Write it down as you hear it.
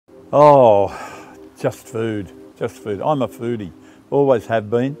Oh, just food, just food. I'm a foodie, always have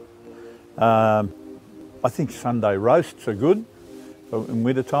been. I think Sunday roasts are good in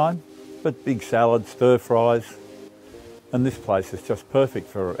winter time, but big salads, stir fries, and this place is just perfect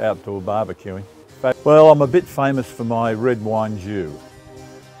for outdoor barbecuing. Well, I'm a bit famous for my red wine jus.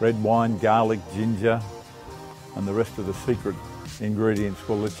 Red wine, garlic, ginger, and the rest of the secret ingredients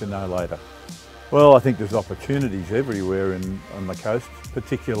we'll let you know later. Well, I think there's opportunities everywhere on the coast,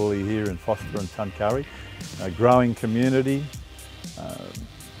 particularly here in Foster and Tuncurry. A growing community,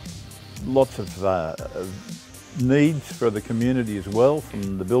 lots of needs for the community as well,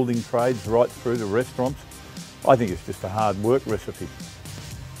 from the building trades right through to restaurants. I think it's just a hard work recipe.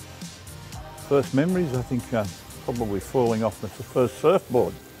 First memories, I think probably falling off the first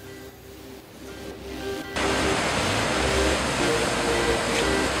surfboard.